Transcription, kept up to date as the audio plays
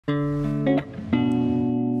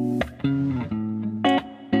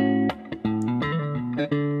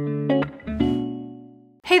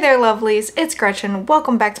there, lovelies, it's Gretchen.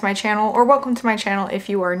 Welcome back to my channel, or welcome to my channel if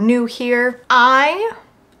you are new here. I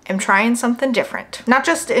am trying something different. Not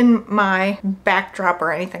just in my backdrop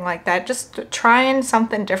or anything like that, just trying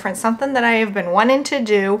something different, something that I have been wanting to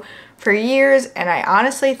do for years, and I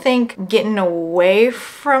honestly think getting away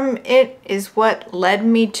from it is what led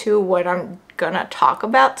me to what I'm gonna talk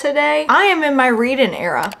about today. I am in my reading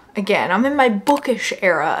era again. I'm in my bookish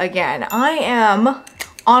era again. I am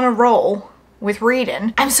on a roll with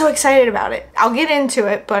reading. I'm so excited about it. I'll get into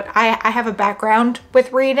it, but I have a background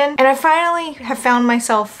with reading, and I finally have found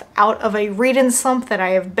myself out of a reading slump that I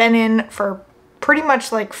have been in for pretty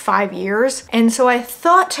much like 5 years. And so I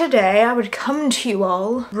thought today I would come to you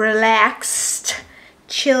all relaxed,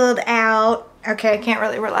 chilled out. Okay, I can't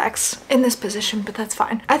really relax in this position, but that's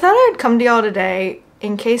fine. I thought I'd come to y'all today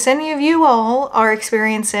in case any of you all are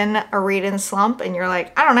experiencing a reading slump and you're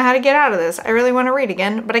like, I don't know how to get out of this. I really want to read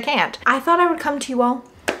again, but I can't. I thought I would come to you all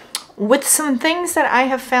with some things that I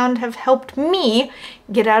have found have helped me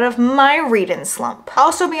get out of my reading slump.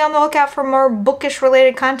 Also be on the lookout for more bookish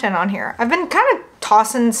related content on here. I've been kind of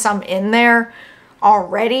tossing some in there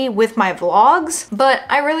already with my vlogs, but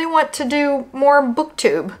I really want to do more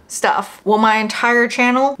booktube stuff. Will my entire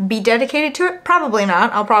channel be dedicated to it? Probably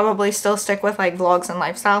not. I'll probably still stick with like vlogs and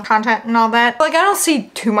lifestyle content and all that. Like, I don't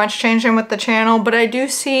see too much changing with the channel, but I do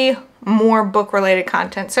see more book related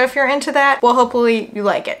content. So if you're into that, well, hopefully you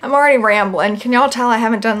like it. I'm already rambling. Can y'all tell I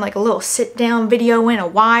haven't done like a little sit down video in a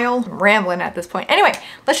while? I'm rambling at this point. Anyway,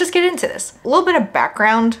 let's just get into this. A little bit of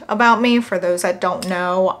background about me for those that don't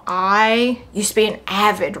know. I used to be an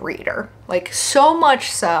avid reader, like so much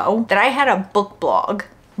so that I had a book blog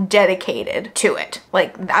dedicated to it.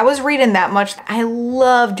 Like, I was reading that much. I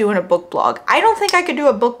love doing a book blog. I don't think I could do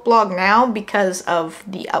a book blog now because of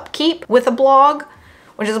the upkeep with a blog,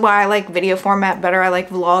 which is why I like video format better. I like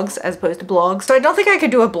vlogs as opposed to blogs. So I don't think I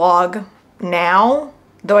could do a blog now,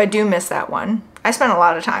 though I do miss that one. I spent a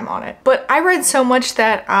lot of time on it. But I read so much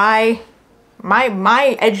that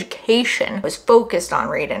my education was focused on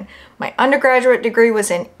reading. My undergraduate degree was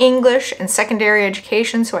in English and secondary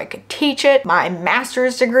education, so I could teach it. My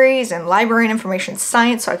master's degree is in library and information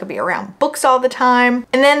science, so I could be around books all the time.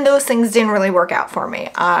 And then those things didn't really work out for me.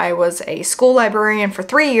 I was a school librarian for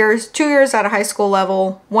 3 years, 2 years at a high school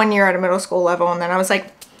level, 1 year at a middle school level, and then I was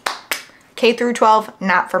like, K through 12,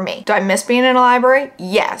 not for me. Do I miss being in a library?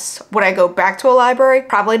 Yes. Would I go back to a library?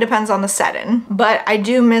 Probably depends on the setting. But I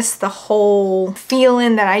do miss the whole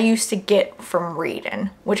feeling that I used to get from reading,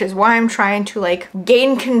 which is why I'm trying to like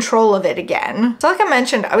gain control of it again. So like I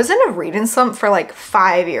mentioned, I was in a reading slump for like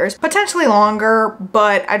 5 years, potentially longer,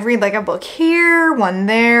 but I'd read like a book here, one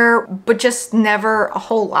there, but just never a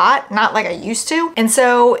whole lot, not like I used to. And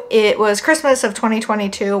so it was Christmas of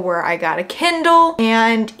 2022 where I got a Kindle,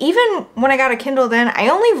 and even when I got a Kindle then, I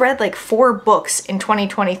only read like 4 books in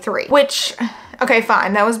 2023, which, okay,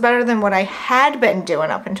 fine. That was better than what I had been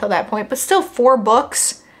doing up until that point, but still 4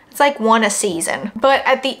 books. It's like 1 a season. But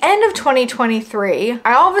at the end of 2023,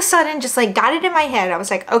 I all of a sudden just like got it in my head. I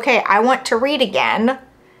was like, okay, I want to read again.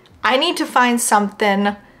 I need to find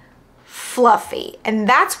something fluffy. And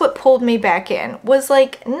that's what pulled me back in, was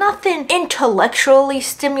like nothing intellectually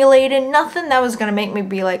stimulating, nothing that was gonna make me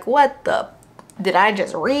be like, what the did I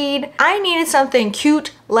just read? I needed something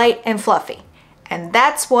cute, light, and fluffy. And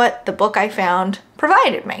that's what the book I found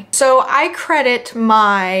provided me. So I credit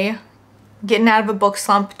my getting out of a book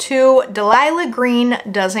slump to Delilah Green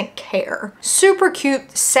Doesn't Care. Super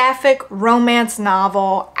cute, sapphic romance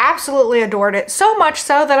novel. Absolutely adored it. So much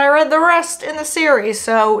so that I read the rest in the series.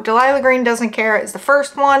 So Delilah Green Doesn't Care is the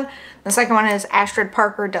first one. The second one is Astrid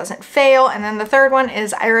Parker Doesn't Fail, and then the third one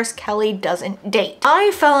is Iris Kelly Doesn't Date. I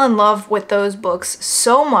fell in love with those books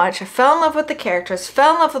so much. I fell in love with the characters,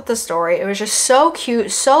 fell in love with the story. It was just so cute,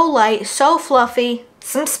 so light, so fluffy,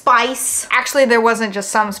 some spice. Actually, there wasn't just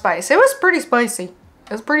some spice. It was pretty spicy.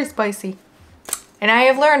 It was pretty spicy. And I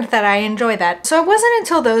have learned that I enjoy that. So it wasn't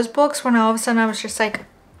until those books when all of a sudden I was just like,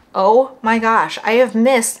 oh my gosh, I have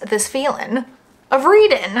missed this feeling of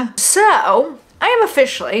reading. So I am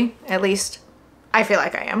officially, at least I feel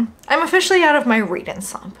like I am, I'm officially out of my reading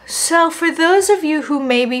slump. So for those of you who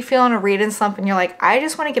may be feeling a reading slump and you're like, I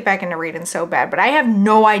just want to get back into reading so bad, but I have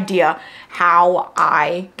no idea how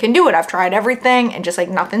I can do it. I've tried everything and just like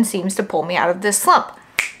nothing seems to pull me out of this slump.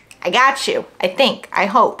 I got you, I think, I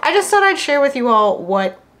hope. I just thought I'd share with you all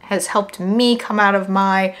what has helped me come out of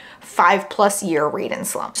my 5+ year reading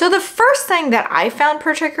slump. So the first thing that I found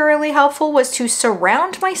particularly helpful was to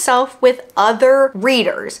surround myself with other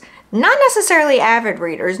readers. Not necessarily avid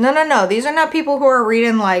readers. No. These are not people who are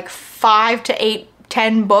reading like 5 to 8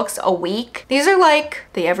 10 books a week. These are like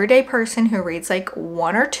the everyday person who reads like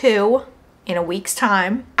 1 or 2 in a week's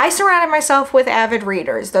time. I surrounded myself with avid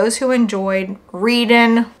readers, those who enjoyed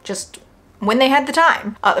reading just when they had the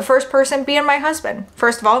time. The first person being my husband.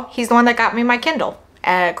 First of all, he's the one that got me my Kindle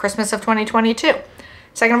at Christmas of 2022.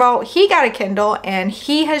 Second of all, he got a Kindle and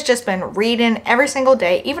he has just been reading every single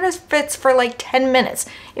day, even if it's for like 10 minutes,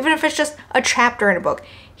 even if it's just a chapter in a book.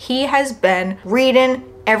 He has been reading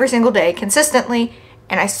every single day consistently,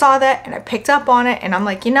 and I saw that and I picked up on it, and I'm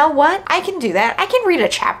like, you know what? I can do that. I can read a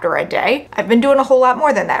chapter a day. I've been doing a whole lot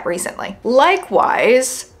more than that recently.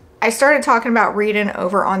 Likewise, I started talking about reading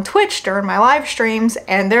over on Twitch during my live streams,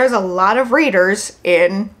 and there's a lot of readers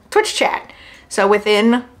in Twitch chat. So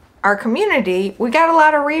within our community, we got a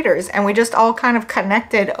lot of readers, and we just all kind of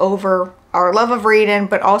connected over our love of reading,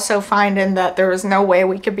 but also finding that there was no way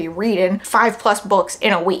we could be reading 5+ books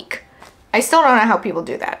in a week. I still don't know how people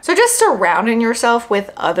do that. So just surrounding yourself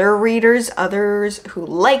with other readers, others who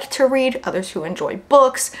like to read, others who enjoy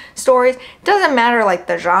books, stories. Doesn't matter like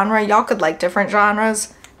the genre. Y'all could like different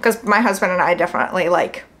genres, because my husband and I definitely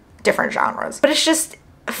like different genres. But it's just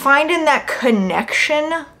finding that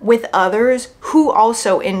connection with others who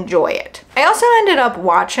also enjoy it. I also ended up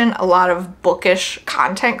watching a lot of bookish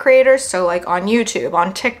content creators, so like on YouTube,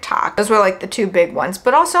 on TikTok. Those were like the 2 big ones,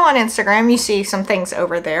 but also on Instagram, you see some things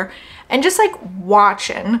over there. And just like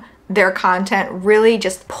watching their content really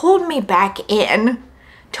just pulled me back in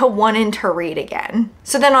to wanting to read again.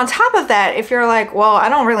 So then on top of that, if you're like, well, I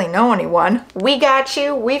don't really know anyone, we got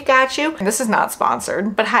you, we've got you. And this is not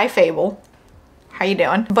sponsored, but hi Fable. How you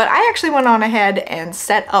doing? But I actually went on ahead and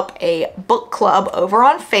set up a book club over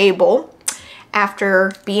on Fable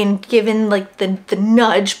after being given like the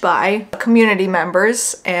nudge by community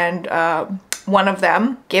members, and one of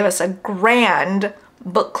them gave us a grand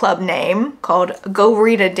book club name called Go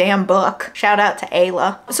Read a Damn Book. Shout out to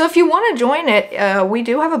Ayla. So if you want to join it, we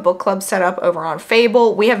do have a book club set up over on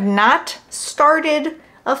Fable. We have not started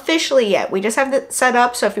officially yet. We just have it set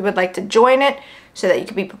up, so if you would like to join it so that you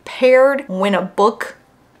can be prepared when a book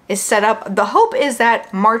is set up. The hope is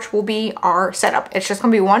that March will be our setup. It's just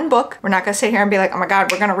gonna be 1 book. We're not gonna sit here and be like, oh my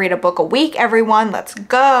God, we're gonna read a book a week, everyone, let's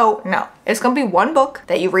go. No, it's gonna be 1 book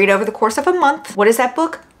that you read over the course of a month. What is that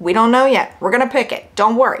book? We don't know yet. We're gonna pick it.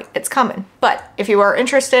 Don't worry, it's coming. But if you are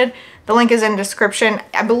interested, the link is in the description.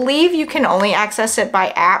 I believe you can only access it by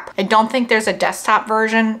app. I don't think there's a desktop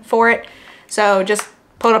version for it. So just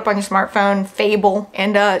pull it up on your smartphone, Fable,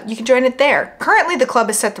 and you can join it there. Currently the club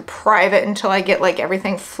is set to private until I get like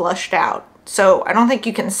everything flushed out. So I don't think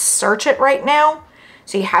you can search it right now.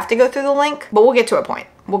 So you have to go through the link, but we'll get to a point.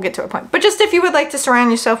 We'll get to a point. But just if you would like to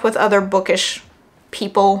surround yourself with other bookish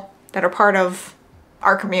people that are part of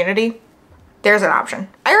our community, there's an option.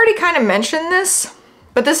 I already kind of mentioned this,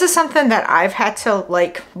 but this is something that I've had to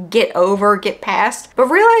like get over, get past, but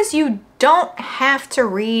realize you don't have to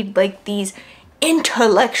read like these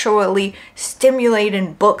intellectually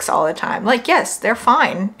stimulating books all the time. Like, yes, they're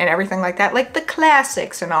fine and everything like that, like the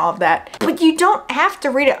classics and all of that, but you don't have to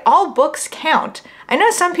read it. All books count. I know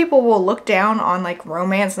some people will look down on like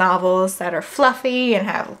romance novels that are fluffy and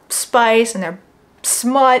have spice and they're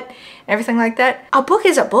smut and everything like that. A book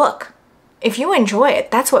is a book. If you enjoy it,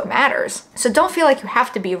 that's what matters. So don't feel like you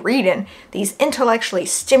have to be reading these intellectually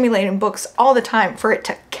stimulating books all the time for it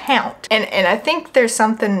to count. And I think there's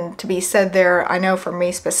something to be said there. I know for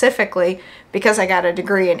me specifically, because I got a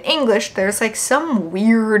degree in English, there's like some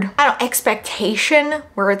weird, I don't know, expectation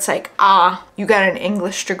where it's like, ah, you got an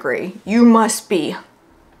English degree. You must be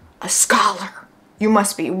a scholar. You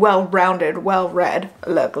must be well-rounded, well-read.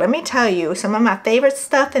 Look, let me tell you, some of my favorite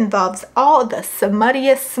stuff involves all the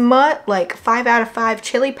smuttiest smut, like 5 out of 5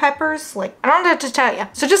 chili peppers. Like, I don't know what to tell you.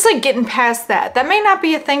 So just like getting past that. That may not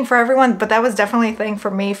be a thing for everyone, but that was definitely a thing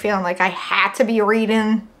for me, feeling like I had to be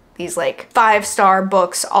reading these like 5-star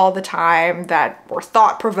books all the time that were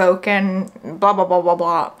thought-provoking, blah, blah, blah, blah,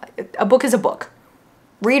 blah. A book is a book.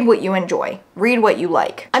 Read what you enjoy. Read what you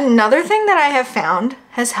like. Another thing that I have found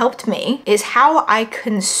has helped me is how I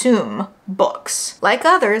consume books. Like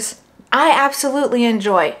others, I absolutely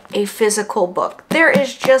enjoy a physical book. There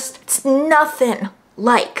is just nothing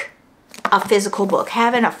like a physical book.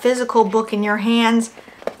 Having a physical book in your hands,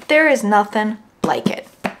 there is nothing like it.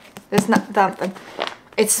 There's nothing.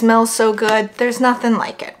 It smells so good. There's nothing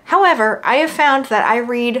like it. However, I have found that I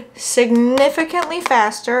read significantly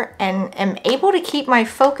faster and am able to keep my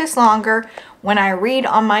focus longer when I read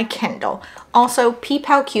on my Kindle. Also, peep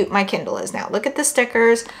how cute my Kindle is now. Look at the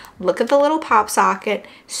stickers. Look at the little pop socket.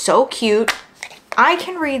 So cute. I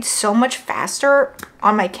can read so much faster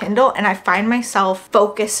on my Kindle, and I find myself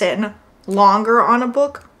focusing longer on a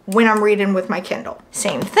book when I'm reading with my Kindle.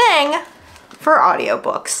 Same thing for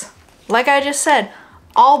audiobooks. Like I just said,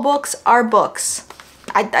 all books are books.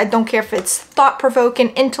 I don't care if it's thought-provoking,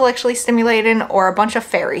 intellectually stimulating, or a bunch of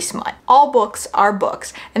fairy smut. All books are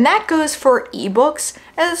books. And that goes for ebooks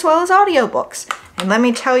as well as audiobooks. And let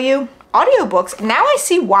me tell you, audiobooks, now I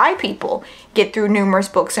see why people get through numerous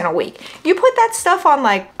books in a week. You put that stuff on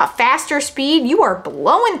like a faster speed, you are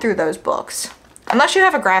blowing through those books. Unless you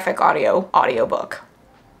have a graphic audiobook.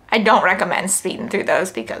 I don't recommend speeding through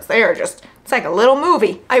those because they are just, it's like a little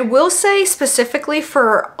movie. I will say specifically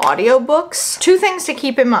for audiobooks, two things to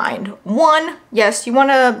keep in mind. One, yes, you want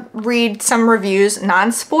to read some reviews,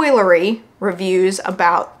 non-spoilery reviews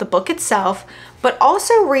about the book itself, but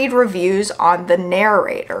also read reviews on the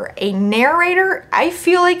narrator. A narrator, I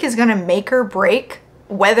feel like, is going to make or break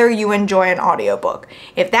whether you enjoy an audiobook.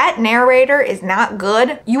 If that narrator is not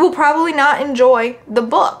good, you will probably not enjoy the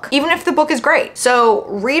book, even if the book is great. So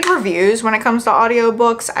read reviews when it comes to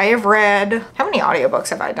audiobooks. I have read, how many audiobooks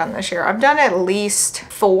have I done this year? I've done at least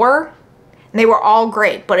 4. And they were all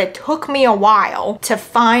great, but it took me a while to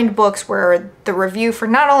find books where the review for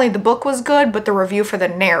not only the book was good, but the review for the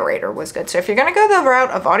narrator was good. So if you're gonna go the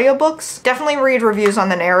route of audiobooks, definitely read reviews on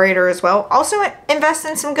the narrator as well. Also invest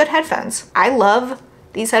in some good headphones. I love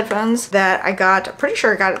these headphones that I got, I'm pretty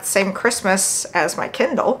sure I got at the same Christmas as my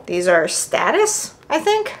Kindle. These are Status, I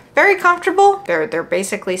think. Very comfortable. They're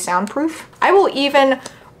basically soundproof. I will even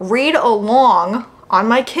read along on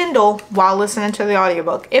my Kindle while listening to the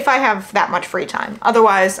audiobook if I have that much free time.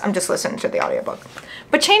 Otherwise, I'm just listening to the audiobook.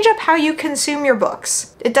 But change up how you consume your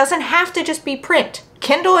books. It doesn't have to just be print.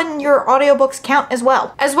 Kindle and your audiobooks count as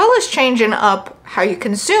well as changing up how you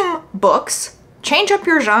consume books. Change up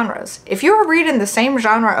your genres. If you're reading the same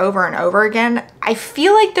genre over and over again, I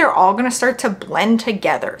feel like they're all gonna start to blend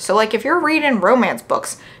together. So like if you're reading romance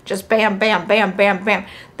books, just bam, bam, bam, bam, bam,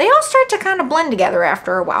 they all start to kind of blend together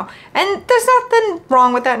after a while. And there's nothing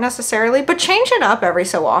wrong with that necessarily, but change it up every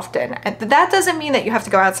so often. And that doesn't mean that you have to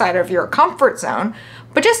go outside of your comfort zone,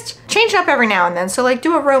 but just change it up every now and then. So like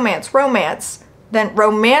do a romance, then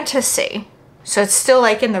romantasy. So it's still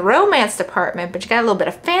like in the romance department, but you got a little bit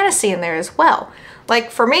of fantasy in there as well.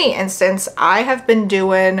 Like for me, instance, I have been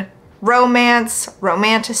doing romance,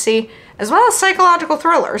 romantasy, as well as psychological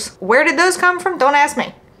thrillers. Where did those come from? Don't ask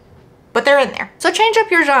me. But they're in there. So change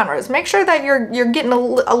up your genres. Make sure that you're getting a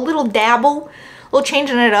little dabble, a little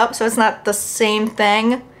changing it up so it's not the same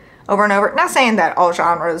thing over and over. Not saying that all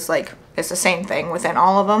genres, like, it's the same thing within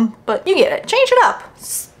all of them, but you get it. Change it up.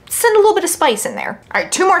 Send a little bit of spice in there. All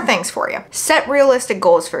right, 2 more things for you. Set realistic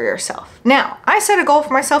goals for yourself. Now, I set a goal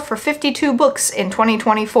for myself for 52 books in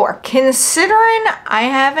 2024. Considering I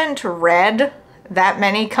haven't read that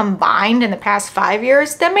many combined in the past 5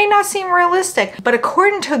 years, that may not seem realistic. But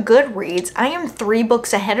according to Goodreads, I am 3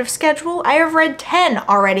 books ahead of schedule. I have read 10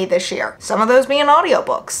 already this year. Some of those being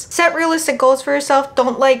audiobooks. Set realistic goals for yourself.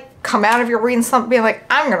 Don't like come out of your reading slump being like,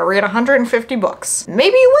 I'm gonna read 150 books.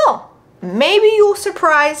 Maybe you will. Maybe you'll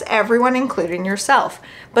surprise everyone, including yourself.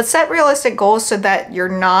 But set realistic goals so that you're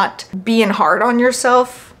not being hard on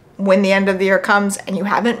yourself when the end of the year comes and you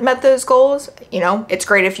haven't met those goals. You know, it's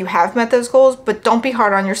great if you have met those goals, but don't be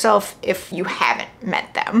hard on yourself if you haven't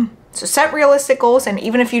met them. So set realistic goals, and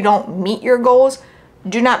even if you don't meet your goals,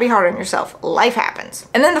 do not be hard on yourself. Life happens.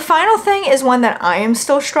 And then the final thing is one that I am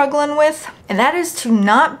still struggling with, and that is to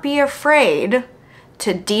not be afraid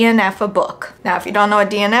to DNF a book. Now, if you don't know what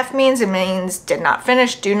DNF means, it means did not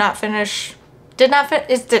finish, do not finish, did not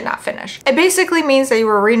finish. It basically means that you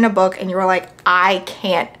were reading a book and you were like, I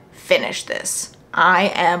can't finish this.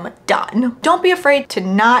 I am done. Don't be afraid to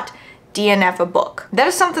not DNF a book. That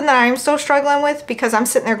is something that I'm still struggling with because I'm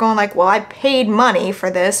sitting there going like, well, I paid money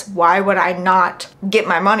for this. Why would I not get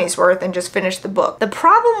my money's worth and just finish the book? The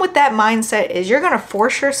problem with that mindset is you're gonna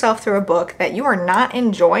force yourself through a book that you are not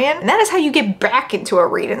enjoying, and that is how you get back into a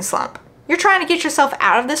reading slump. You're trying to get yourself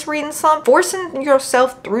out of this reading slump, forcing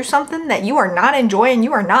yourself through something that you are not enjoying,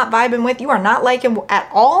 you are not vibing with, you are not liking at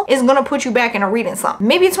all, is gonna put you back in a reading slump.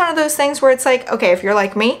 Maybe it's one of those things where it's like, okay, if you're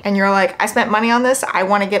like me and you're like, I spent money on this, I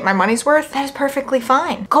wanna get my money's worth, that is perfectly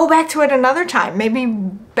fine. Go back to it another time, maybe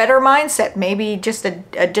better mindset, maybe just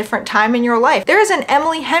a different time in your life. There is an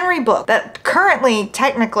Emily Henry book that currently,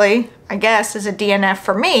 technically, I guess, is a DNF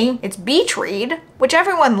for me. It's Beach Read, which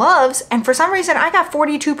everyone loves, and for some reason I got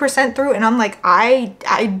 42% through and I'm like,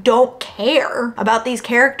 I don't care about these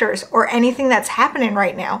characters or anything that's happening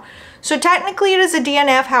right now. So technically it is a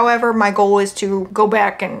DNF, however, my goal is to go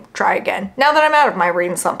back and try again, now that I'm out of my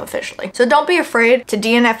reading slump officially. So don't be afraid to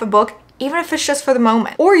DNF a book, even if it's just for the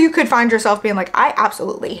moment. Or you could find yourself being like, I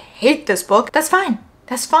absolutely hate this book. That's fine.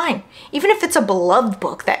 That's fine. Even if it's a beloved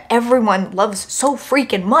book that everyone loves so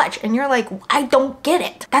freaking much and you're like, I don't get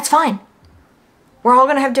it. That's fine. We're all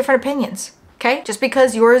gonna have different opinions. Okay? Just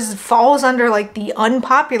because yours falls under like the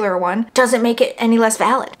unpopular one doesn't make it any less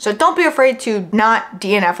valid. So don't be afraid to not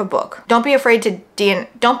DNF a book. Don't be afraid to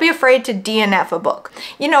DNF a book.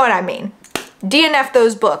 You know what I mean. DNF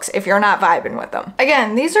those books if you're not vibing with them.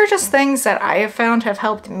 Again, these are just things that I have found have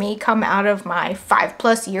helped me come out of my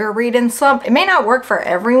 5+ year reading slump. It may not work for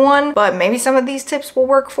everyone, but maybe some of these tips will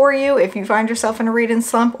work for you if you find yourself in a reading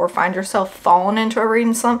slump or find yourself falling into a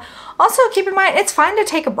reading slump. Also, keep in mind, it's fine to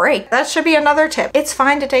take a break. That should be another tip. It's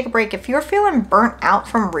fine to take a break. If you're feeling burnt out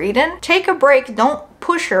from reading, take a break. Don't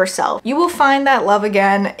push yourself. You will find that love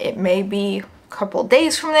again. It may be couple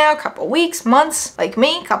days from now, couple weeks, months, like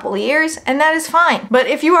me, couple of years, and that is fine. But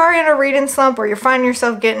if you are in a reading slump or you're finding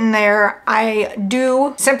yourself getting there, I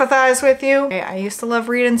do sympathize with you. I used to love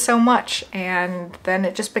reading so much, and then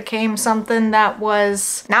it just became something that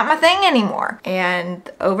was not my thing anymore. And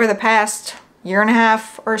over the past year and a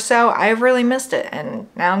half or so, I've really missed it, and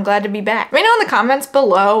now I'm glad to be back. Let me know in the comments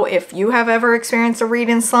below if you have ever experienced a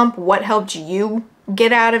reading slump, what helped you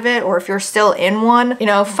get out of it, or if you're still in one. You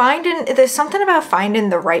know, there's something about finding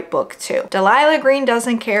the right book too. Delilah Green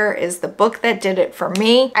Doesn't Care is the book that did it for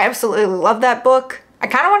me. I absolutely love that book. I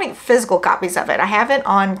kind of want to get physical copies of it. I have it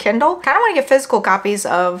on Kindle. Kind of want to get physical copies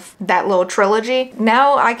of that little trilogy.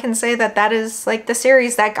 Now I can say that that is like the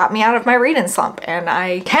series that got me out of my reading slump, and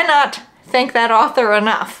I cannot thank that author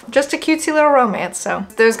enough. Just a cutesy little romance. So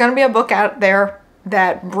there's gonna be a book out there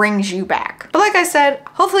that brings you back. But like I said,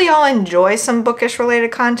 hopefully y'all enjoy some bookish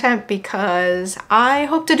related content because I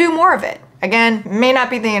hope to do more of it. Again, may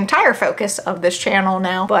not be the entire focus of this channel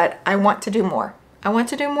now, but I want to do more. I want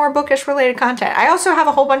to do more bookish related content. I also have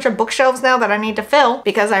a whole bunch of bookshelves now that I need to fill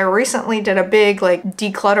because I recently did a big like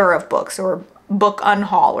declutter of books or book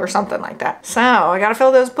unhaul or something like that. So I gotta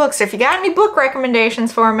fill those books. If you got any book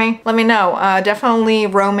recommendations for me, let me know. Definitely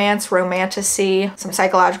romance, romantasy, some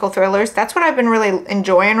psychological thrillers. That's what I've been really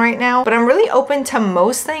enjoying right now. But I'm really open to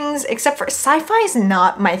most things except for sci-fi is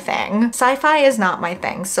not my thing. Sci-fi is not my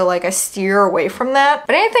thing. So like I steer away from that.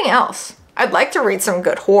 But anything else, I'd like to read some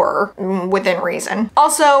good horror within reason.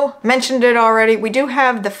 Also, mentioned it already, we do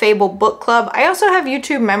have the Fable Book Club. I also have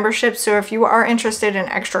YouTube memberships, so if you are interested in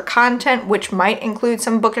extra content, which might include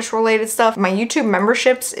some bookish related stuff, my YouTube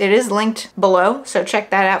memberships, it is linked below, so check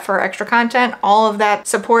that out for extra content. All of that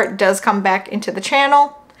support does come back into the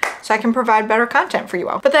channel, so I can provide better content for you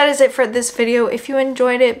all. But that is it for this video. If you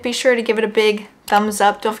enjoyed it, be sure to give it a big thumbs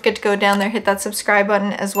up. Don't forget to go down there, hit that subscribe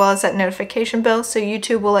button, as well as that notification bell so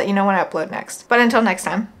YouTube will let you know when I upload next. But until next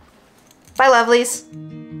time, bye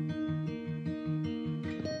lovelies.